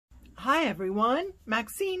Hi everyone,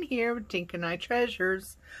 Maxine here with Tink and I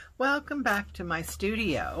Treasures. Welcome back to my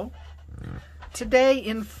studio. Today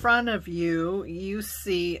in front of you, you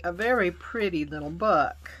see a very pretty little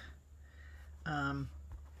book.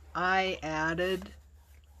 I added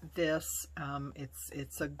this,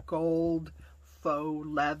 it's a gold faux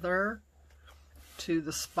leather to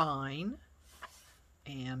the spine.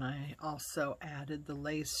 And I also added the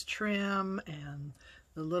lace trim and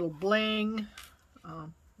the little bling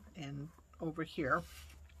and over here.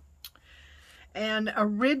 And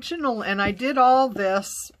I did all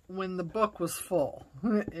this when the book was full.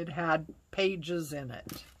 It had pages in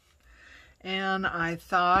it. And I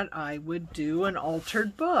thought I would do an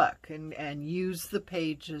altered book and use the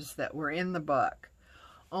pages that were in the book.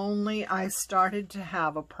 Only I started to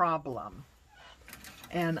have a problem.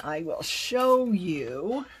 And I will show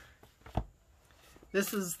you.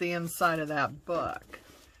 This is the inside of that book.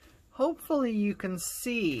 Hopefully you can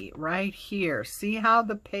see right here. See how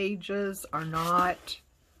the pages are not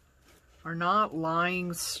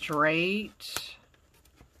lying straight.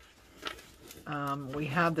 We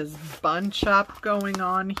have this bunch up going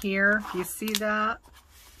on here. You see that?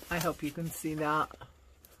 I hope you can see that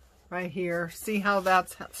right here. See how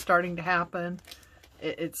that's starting to happen?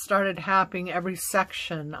 It started happening every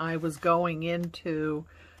section I was going into.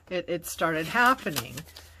 It started happening.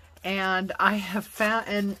 And I have found,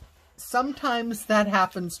 and sometimes that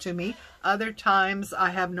happens to me. Other times I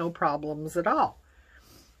have no problems at all.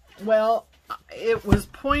 Well, it was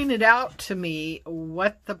pointed out to me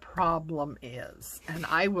what the problem is. And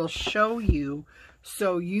I will show you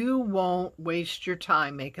so you won't waste your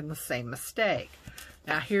time making the same mistake.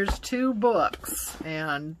 Now here's two books.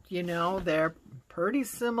 And, you know, they're pretty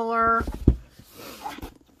similar.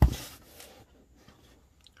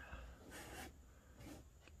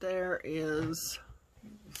 There is...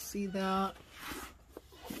 See that?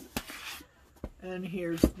 And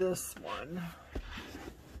here's this one.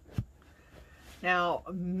 Now,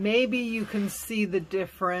 maybe you can see the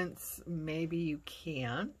difference. Maybe you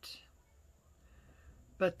can't.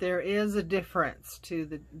 But there is a difference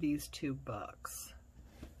to these two books.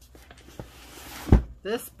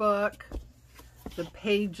 This book, the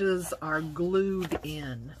pages are glued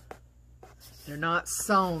in. They're not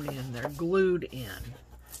sewn in, they're glued in.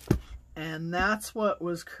 And that's what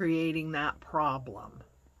was creating that problem,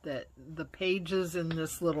 that the pages in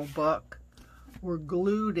this little book were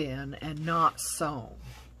glued in and not sewn.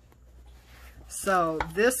 So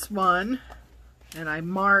this one, and I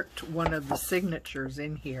marked one of the signatures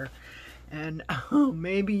in here, and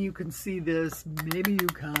maybe you can see this, maybe you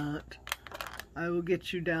can't. I will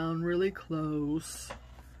get you down really close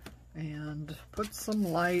and put some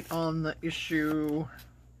light on the issue,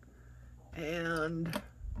 and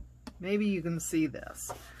maybe you can see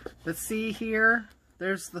this. But see here,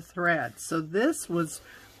 there's the thread. So this was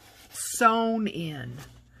sewn in.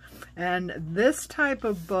 And this type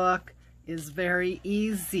of book is very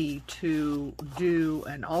easy to do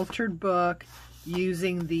an altered book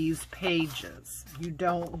using these pages. You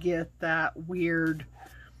don't get that weird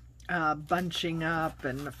bunching up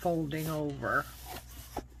and folding over.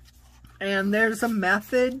 And there's a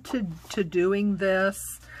method to doing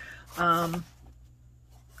this.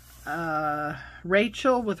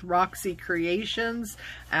 Rachel with Roxy Creations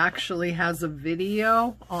actually has a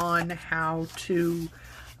video on how to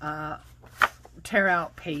tear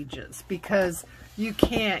out pages, because you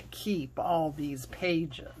can't keep all these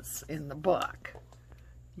pages in the book.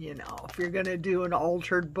 You know, if you're going to do an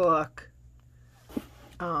altered book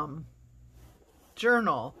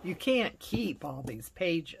journal, you can't keep all these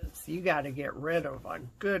pages. You got to get rid of a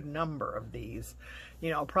good number of these. You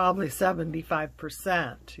know, probably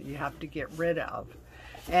 75% you have to get rid of.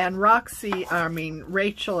 And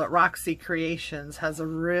Rachel at Roxy Creations has a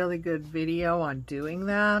really good video on doing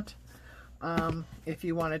that. If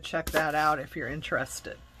you want to check that out, if you're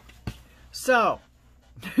interested. So,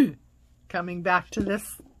 coming back to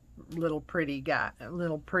this little pretty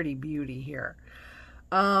beauty here.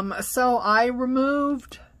 So I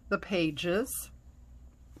removed the pages.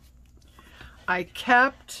 I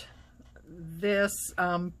kept this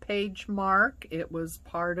page mark. It was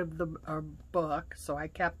part of the book, so I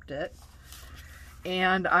kept it.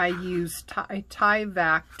 And I used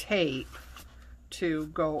tie-vac tape to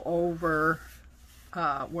go over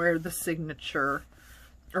where the signature,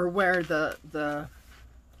 or where the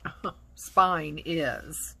spine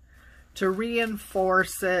is, to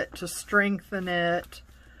reinforce it, to strengthen it.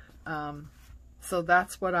 So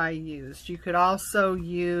that's what I used. You could also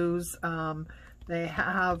use, they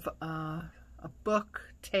have a book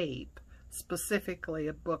tape, specifically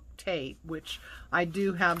a book tape, which I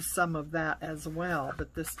do have some of that as well,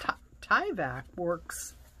 but this Tyvek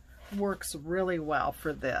works really well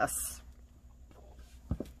for this.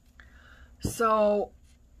 So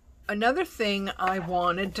another thing I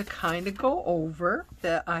wanted to kind of go over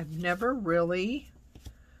that I've never really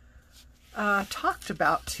talked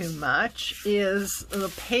about too much is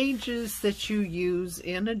the pages that you use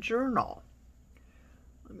in a journal.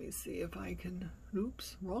 Let me see if I can,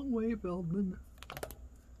 oops, wrong way, Feldman.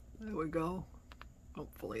 There we go.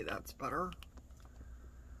 Hopefully that's better.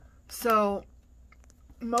 So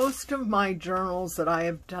most of my journals that I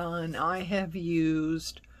have done, I have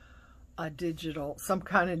used a digital, some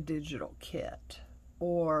kind of digital kit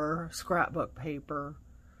or scrapbook paper,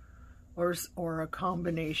 or a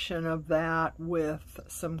combination of that with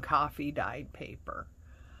some coffee dyed paper.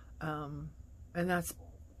 And that's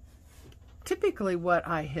typically what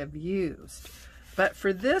I have used. But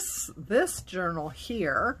for this journal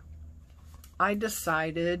here, I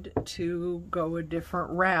decided to go a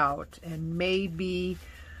different route and maybe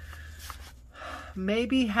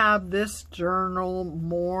have this journal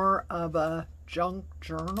more of a junk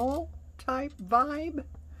journal type vibe.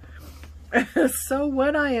 So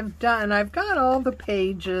what I have done, I've got all the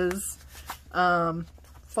pages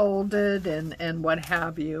folded and what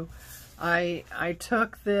have you. I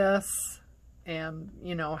took this and,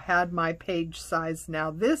 you know, had my page size.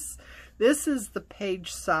 Now this is the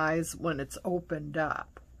page size when it's opened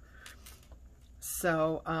up.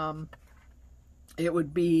 So it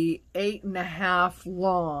would be 8.5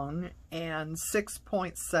 long and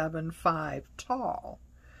 6.75 tall.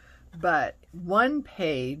 But one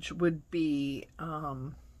page would be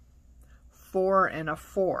 4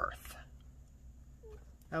 1/4.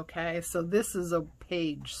 Okay, so this is a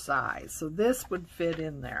page size. So this would fit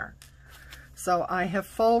in there. So I have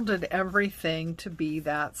folded everything to be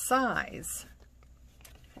that size.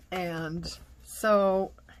 And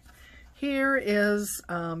so here is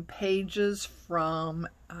pages from,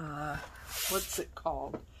 what's it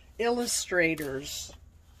called? Illustrator's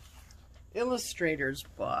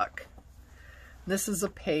book. This is a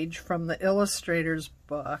page from the Illustrator's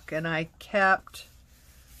book, and I kept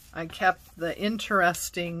the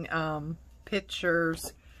interesting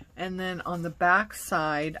pictures, and then on the back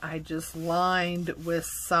side I just lined with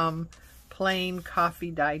some plain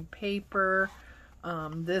coffee dyed paper.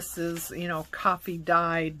 This is, you know, coffee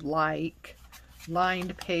dyed like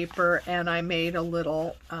lined paper, and I made a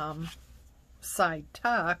little side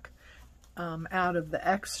tuck out of the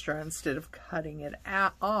extra. Instead of cutting it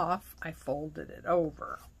off, I folded it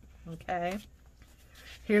over. Okay,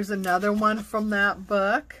 here's another one from that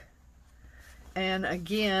book, and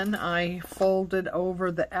again I folded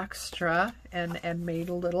over the extra and made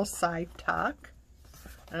a little side tuck,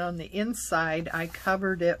 and on the inside I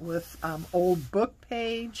covered it with old book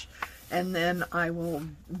page, and then I will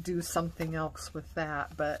do something else with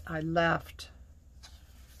that, but I left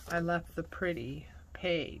the pretty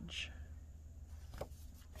page.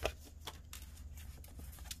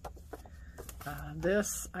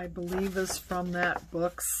 This, I believe, is from that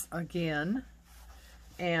books again,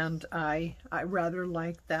 and I rather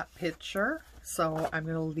like that picture, so I'm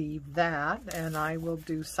going to leave that, and I will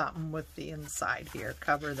do something with the inside here,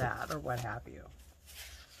 cover that or what have you.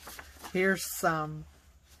 Here's some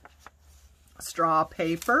straw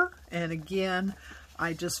paper, and again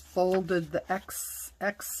I just folded the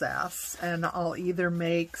excess, and I'll either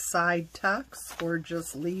make side tucks or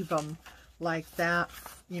just leave them like that,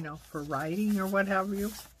 you know, for writing or what have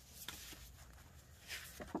you.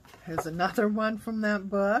 Here's another one from that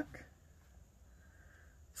book.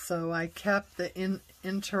 So I kept the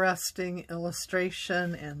interesting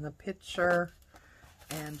illustration and the picture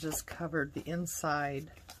and just covered the inside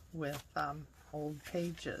with old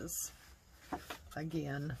pages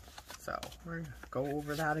again. So we're going to go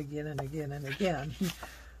over that again and again and again.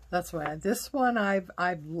 That's why this one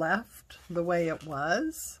I've left the way it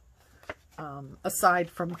was. Aside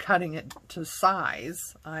from cutting it to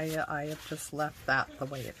size, I have just left that the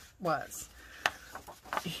way it was.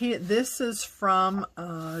 This is from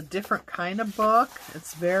a different kind of book.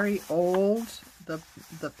 It's very old.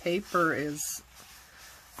 The paper is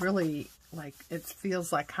really like, it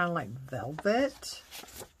feels like kind of like velvet.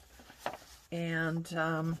 And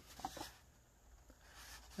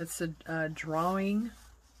it's a drawing.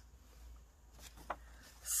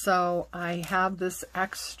 So I have this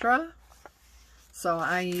extra. So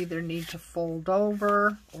I either need to fold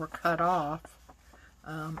over or cut off.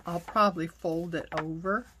 I'll probably fold it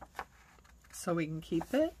over so we can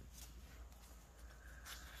keep it.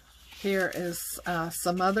 Here is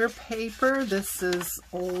some other paper. This is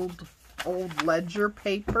old ledger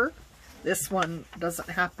paper. This one doesn't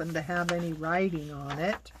happen to have any writing on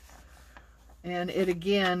it. And it,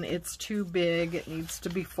 again, it's too big. It needs to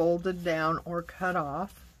be folded down or cut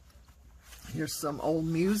off. Here's some old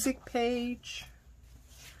music page.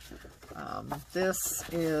 This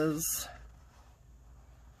is,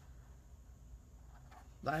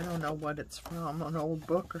 I don't know what it's from, an old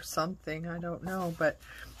book or something, I don't know. But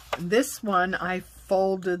this one, I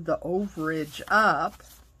folded the overage up,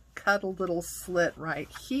 cut a little slit right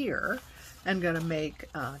here, and going to make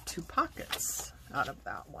 2 pockets out of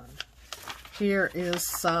that one. Here is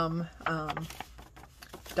some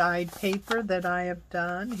dyed paper that I have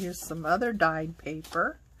done. Here's some other dyed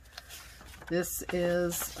paper. This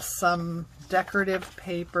is some decorative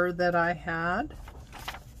paper that I had.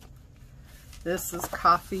 This is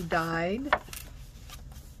coffee dyed.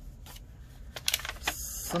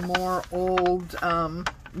 Some more old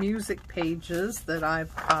music pages that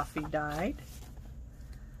I've coffee dyed.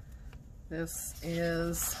 This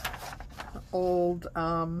is old,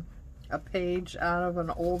 a page out of an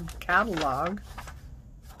old catalog.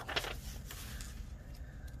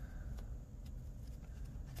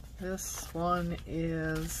 This one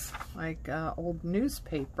is like old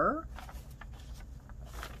newspaper.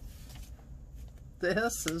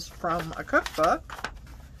 This is from a cookbook.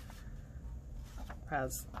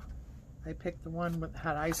 As I picked the one that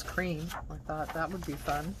had ice cream. I thought that would be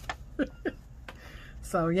fun.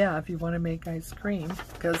 So yeah, if you want to make ice cream,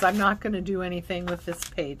 because I'm not going to do anything with this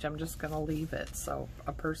page. I'm just going to leave it so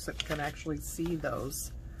a person can actually see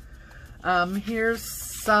those. Here's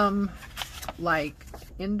some like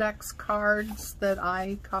index cards that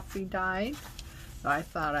I coffee dyed that I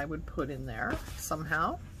thought I would put in there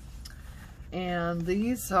somehow. And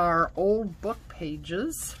these are old book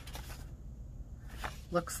pages.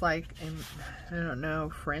 Looks like, I don't know,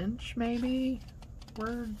 French maybe?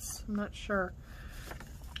 Words? I'm not sure.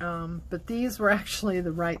 But these were actually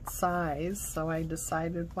the right size, so I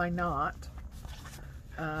decided why not.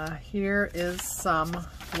 Here is some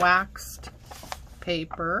waxed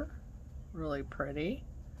paper. Really pretty.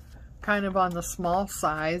 Kind of on the small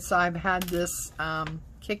size. I've had this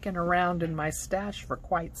kicking around in my stash for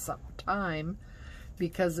quite some time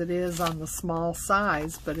because it is on the small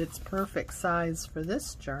size, but it's perfect size for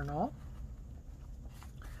this journal.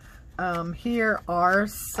 Here are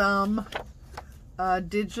some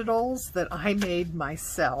digitals that I made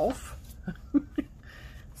myself.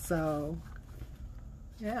 So,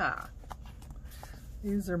 yeah.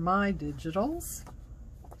 These are my digitals.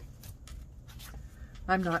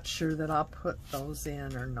 I'm not sure that I'll put those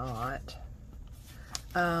in or not.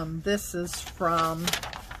 This is from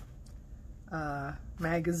a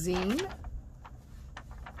magazine.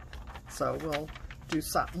 So we'll do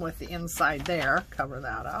something with the inside there, cover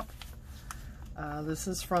that up. This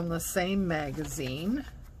is from the same magazine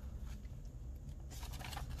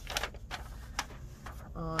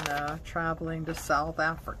on traveling to South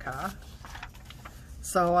Africa.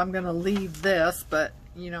 So I'm going to leave this, but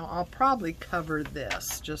you know, I'll probably cover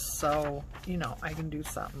this just so, you know, I can do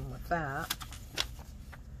something with that.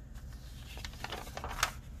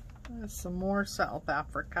 There's some more South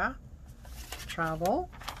Africa travel.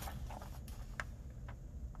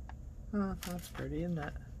 Oh, that's pretty, isn't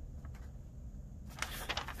it?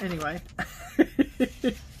 Anyway,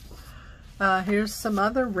 here's some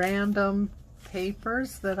other random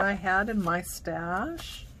papers that I had in my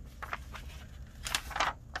stash.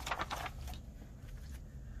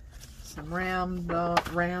 Some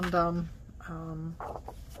random,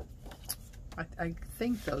 I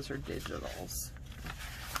think those are digitals.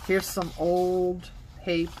 Here's some old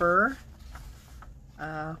paper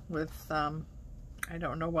with, I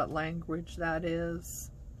don't know what language that is.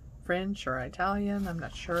 French or Italian, I'm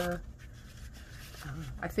not sure.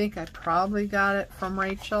 I think I probably got it from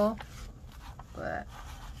Rachel, but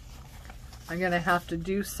I'm going to have to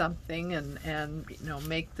do something and you know,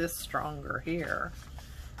 make this stronger here.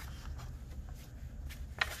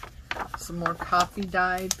 Some more coffee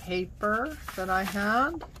dyed paper that I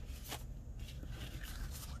had.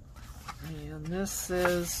 And this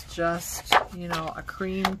is just, you know, a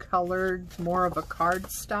cream colored, more of a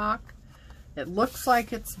cardstock. It looks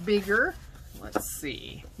like it's bigger. Let's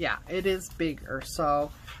see. Yeah, it is bigger.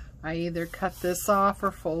 So I either cut this off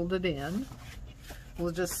or fold it in.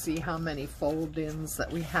 We'll just see how many fold-ins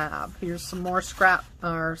that we have. Here's some more scrap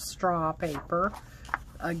or straw paper.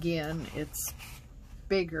 Again, it's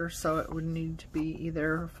bigger, so it would need to be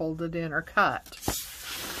either folded in or cut.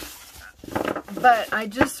 But I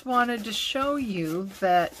just wanted to show you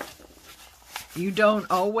that you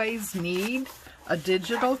don't always need a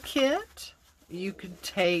digital kit. You could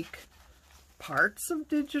take parts of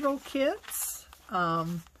digital kits.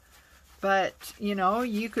 But, you know,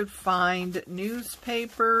 you could find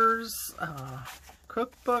newspapers,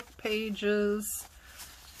 cookbook pages,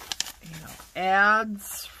 you know,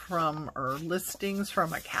 ads from, or listings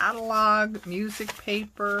from a catalog, music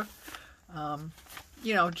paper,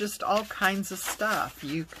 you know, just all kinds of stuff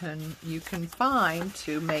you can find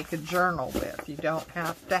to make a journal with. You don't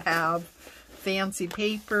have to have fancy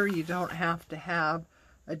paper. You don't have to have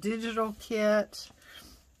a digital kit.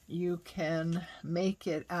 You can make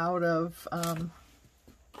it out of,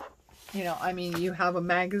 you know, I mean, you have a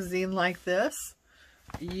magazine like this.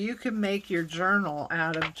 You can make your journal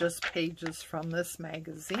out of just pages from this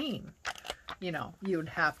magazine. You know, you would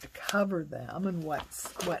have to cover them and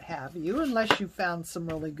what have you, unless you found some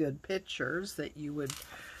really good pictures that you would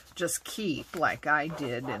just keep, like I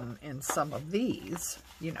did in some of these,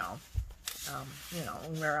 you know,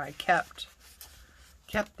 where I kept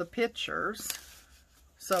the pictures.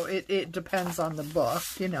 So it depends on the book,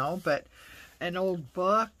 you know, but an old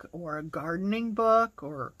book or a gardening book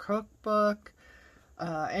or a cookbook,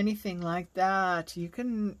 anything like that, you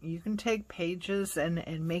can take pages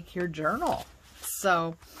and make your journal.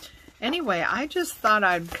 So anyway, I just thought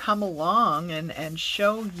I'd come along and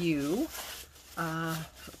show you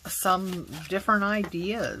some different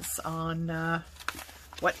ideas on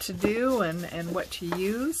what to do and what to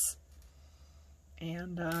use.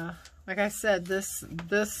 And like I said, this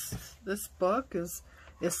book is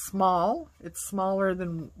small. It's smaller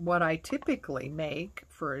than what I typically make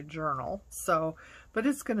for a journal. So, but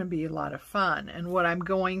it's going to be a lot of fun. And what I'm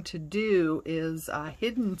going to do is a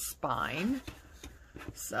hidden spine.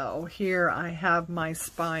 So here I have my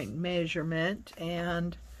spine measurement,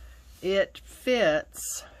 and it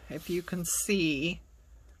fits, if you can see,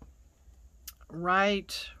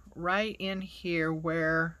 right in here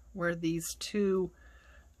where these two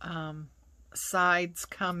sides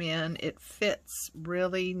come in. It fits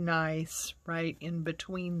really nice right in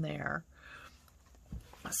between there.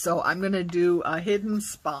 So I'm going to do a hidden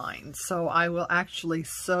spine. So I will actually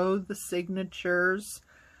sew the signatures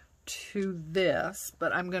to this,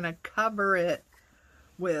 but I'm going to cover it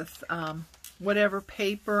with whatever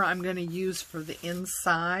paper I'm going to use for the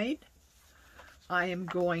inside. I am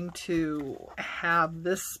going to have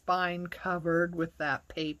this spine covered with that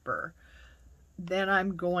paper. Then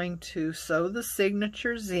I'm going to sew the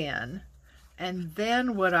signatures in, and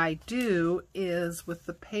then what I do is, with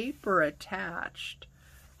the paper attached,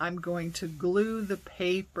 I'm going to glue the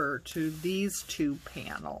paper to these two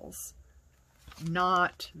panels,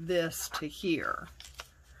 not this to here.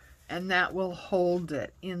 And that will hold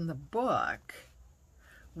it in the book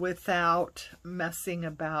without messing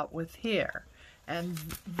about with here. And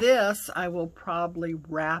this, I will probably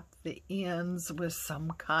wrap the ends with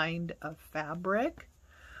some kind of fabric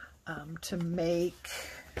to make,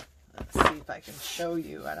 let's see if I can show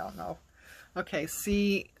you, I don't know. Okay,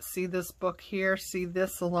 see this book here? See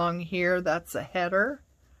this along here? That's a header.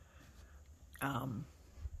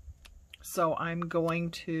 So I'm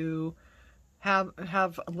going to have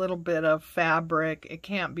a little bit of fabric. It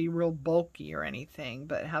can't be real bulky or anything,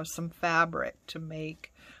 but have some fabric to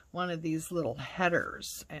make one of these little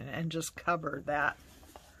headers, and just cover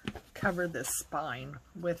this spine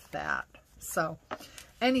with that. So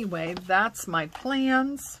anyway, that's my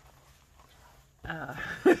plans.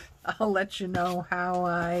 I'll let you know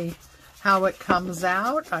how it comes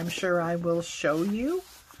out. I'm sure I will show you.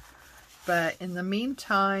 But in the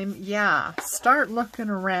meantime, yeah, start looking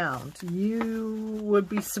around. You would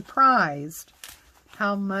be surprised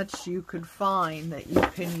how much you could find that you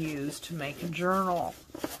can use to make a journal.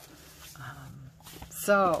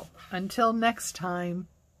 So until next time,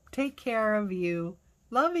 take care of you,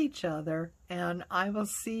 love each other, and I will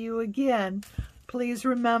see you again. Please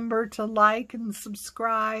remember to like and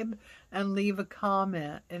subscribe and leave a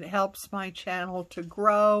comment. It helps my channel to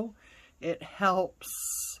grow. It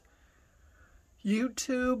helps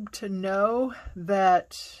YouTube to know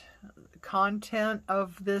that content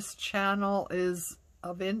of this channel is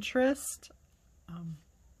of interest.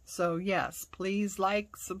 So yes, please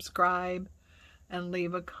like, subscribe, and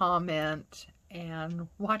leave a comment, and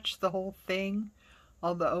watch the whole thing.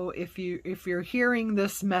 Although if you're hearing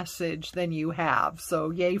this message, then you have, so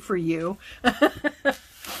yay for you.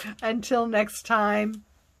 Until next time,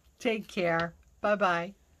 take care.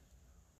 Bye-bye.